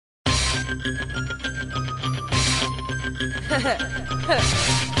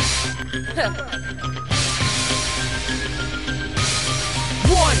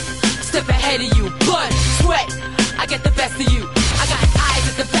One step ahead of you, blood, sweat, I get the best of you. I got eyes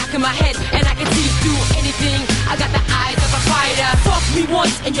at the back of my head, and I can see through anything. I got the eyes of a fighter. Fuck me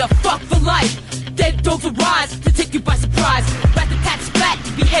once, and you're fucked for life. Dead dogs will rise to take you by surprise. Rat-a-tat splat,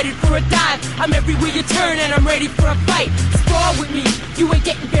 you be headed for a dive. I'm everywhere you turn, and I'm ready for a fight. Spar with me, you ain't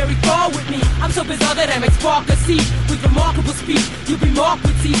getting very far with me. I'm so bizarre that I make spark a seed. With remarkable speed, you'll be marked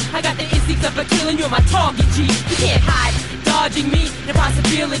with teeth. I got the instincts of a killer, you're my target, G. You can't hide, dodging me, an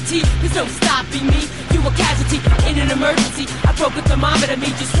impossibility. There's no stopping me. You a casualty in an emergency. I broke a thermometer,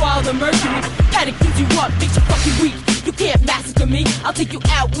 made you swallow the mercury. Panic fills you up, makes you fucking weak. You can't massacre me, I'll take you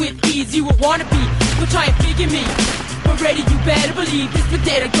out with ease. You a wannabe, you'll try and figure me. But ready, you better believe this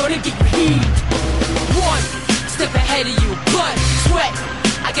potato gonna get you heat. One step ahead of you, blood, sweat,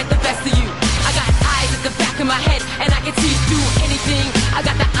 I get the best of you. I got eyes at the back of my head, and I can see through anything. I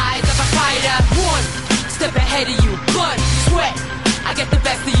got the eyes of a fighter. One step ahead of you, blood, sweat, I get the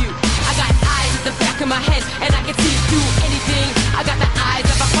best of you. I got eyes at the back of my head, and I can see through anything. I got the eyes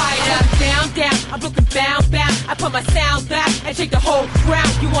of a fighter. Down, down, I'm looking bound. I put my sound back and shake the whole ground.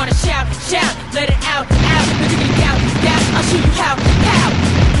 You wanna shout, let it out. Let it get out. I'll show you how.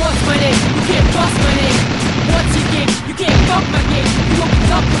 What's my name? You can't bust my name. What's your game? You can't fuck my game. You won't be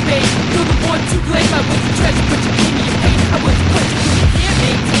up for me. You're the one to blame. I was a treasure, but you gave me your pain. I was a punch, but you can't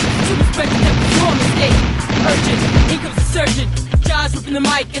maintain. Too much pressure, that was your mistake. Urgent, here comes the surgeon. Jaws ripping the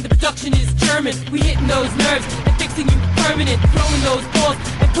mic and the production is German. We hitting those nerves and fixing you permanent. Throwing those balls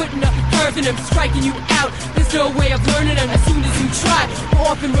and putting up curves in them. Striking you out, there's no way of learning them. As soon as you try, we're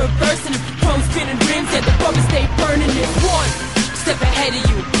off and reversing them. Chrome spinning rims and the rubber stay burning it. One step ahead of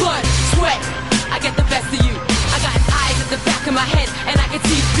you, blood, sweat, I get the best of you. I got eyes at the back of my head, and I can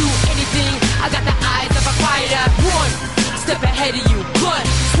see through anything. I got the eyes of a fighter. One step ahead of you, blood,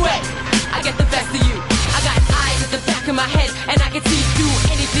 sweat, I get the best of you. I got eyes at the back of my head, and I can see through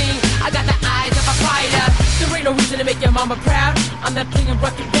anything. I got the eyes of a fighter. There ain't no reason to make your mama proud. I'm not playing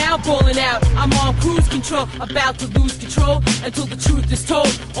rockin' down, balling out. I'm on cruise control, about to lose control until the truth is told.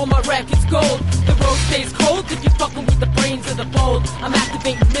 All my records gold, the road stays cold if you're fucking with the brains of the bold. I'm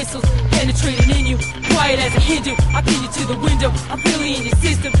activating missiles, penetrating in you, quiet as a Hindu. I pin you to the window, I'm really in your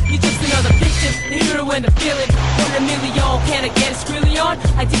system. You're just another victim, the hero and the villain. 1 in a million, can I get a skrillion?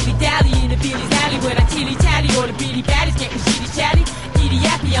 I dilly dally in the Billy's alley when I tilly tally. All the beady baddies getting shitty chatty. Giddy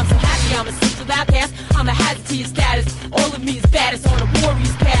yappy, I'm so happy, I'm a social outcast. I'm a hazard to your status. All of me is baddest on a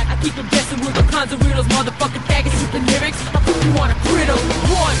warrior's path. I keep them guessing with all kinds of riddles, motherfucking faggots, stupid lyrics. I put you on a griddle.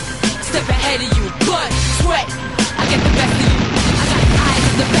 One step ahead of you, blood, sweat, I get the best of you. I got eyes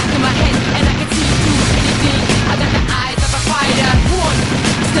at the back of my head, and I can see through anything. I got the eyes of a fighter. One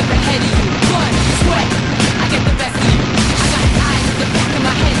step ahead of you, blood, sweat, I get the best of you. I got eyes at the back of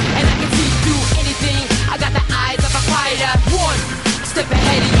my head, and I can see through anything. I got the eyes of a fighter. One step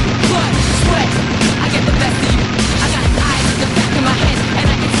ahead of you, blood, sweat, I get the best of you. I got eyes at the back of my head, and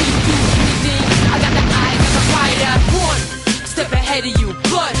I can see through anything. I got the eyes of a fighter. One step ahead of you,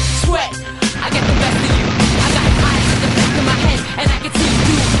 blood, sweat, I get the best of you. I got eyes at the back of my head, and I can see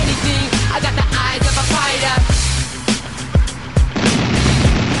through anything. I got the eyes of a fighter.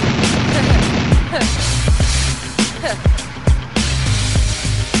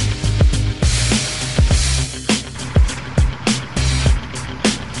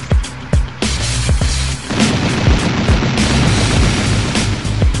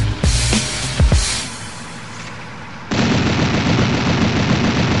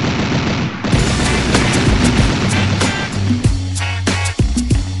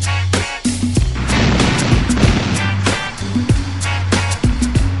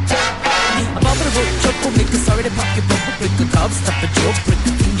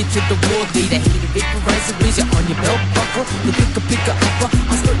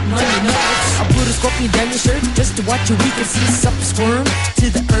 Watch your weaknesses up and squirm to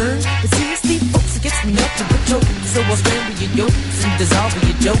the urn. But seriously, folks, it gets me up to the choke. So I'll scramble your yolks and dissolve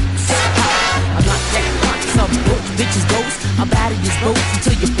your jokes. I'm not that hot, some broke bitches ghost. I'm out of your boats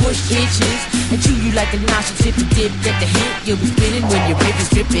until your push itches and chew you like a nostril tip and dip. Get the hint, you'll be spinning when your river's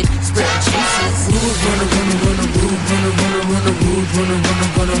dripping, spreading chases. Rude runner, runner, runner, rude runner, runner, runner, rude runner, runner,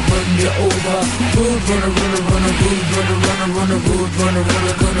 runner, run you over. Rude runner, runner, runner, rude runner, runner, runner, rude runner,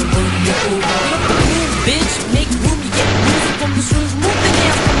 runner, runner, run you over. Bitch, make room, you get music from the shrooms. Move the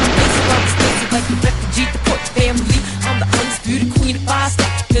dance from the base around the stage like the refugee, the court family. I'm the undisputed queen of fire,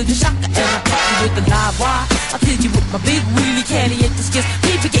 stack, build your shaka, and I pop you with the live wire. I'll kill you with my big wheelie, candy at the skills.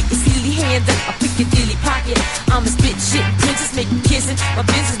 People get your silly hands up, I'll pick your dilly pocket. I'm a spit shit princess, make you kissing. My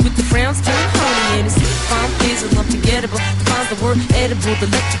business with the frown more edible,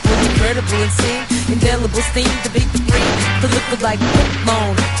 electrical, incredible, insane, indelible stain, debate the brain, the look like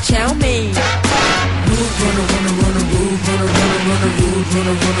Pokemon, chow mein. Rude runner, runner, runner, rude runner, runner, runner, rude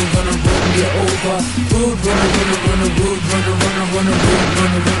runner, runner, runner, run you over. Rude runner, runner, runner, rude runner, runner, runner, rude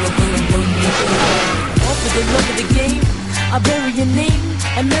runner, runner, runner, run you over. All for the love of the game, I bury your name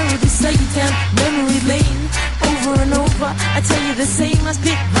and melody say you down memory lane. Over and over, I tell you the same. I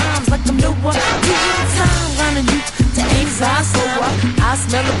spit rhymes like I'm Noah. You need time running you to anxiety slower. I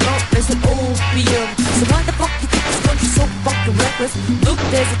smell a blunt, there's an opium. So why the fuck you think this country's so fucking reckless? Look,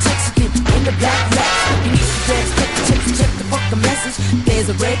 there's a Texican in the black flag. You need to grab, check the fucking message. There's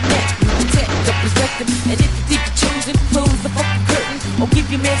a redneck, protect the perspective. And if you think you're chosen, close the fucking curtain. Or give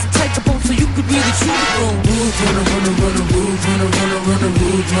your man some type of bone so you could really shoot the room. Rude runner, runner, runner, rude runner, runner, runner,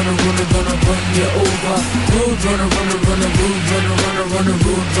 rude runner, runner, runner, run you over. Rude runner, runner, runner, rude runner, runner, runner,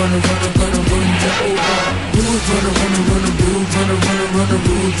 rude runner, runner, runner, run you over. Rude runner, runner, runner, rude runner, runner, runner,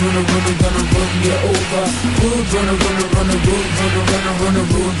 rude runner, runner, runner, run you over. Rude runner, runner, runner, rude runner, runner, runner,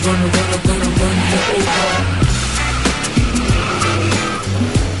 rude runner, runner, runner, run you over.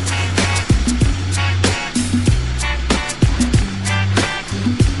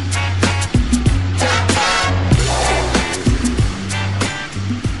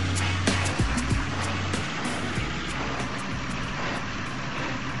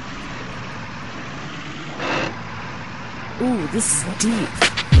 Ooh, this is deep.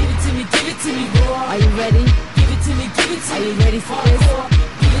 Give it to me, boy. Are you ready? Give it to me, give it to me. Are you ready for this?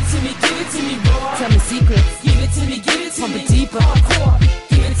 Give it to me, boy. Tell me secrets. Give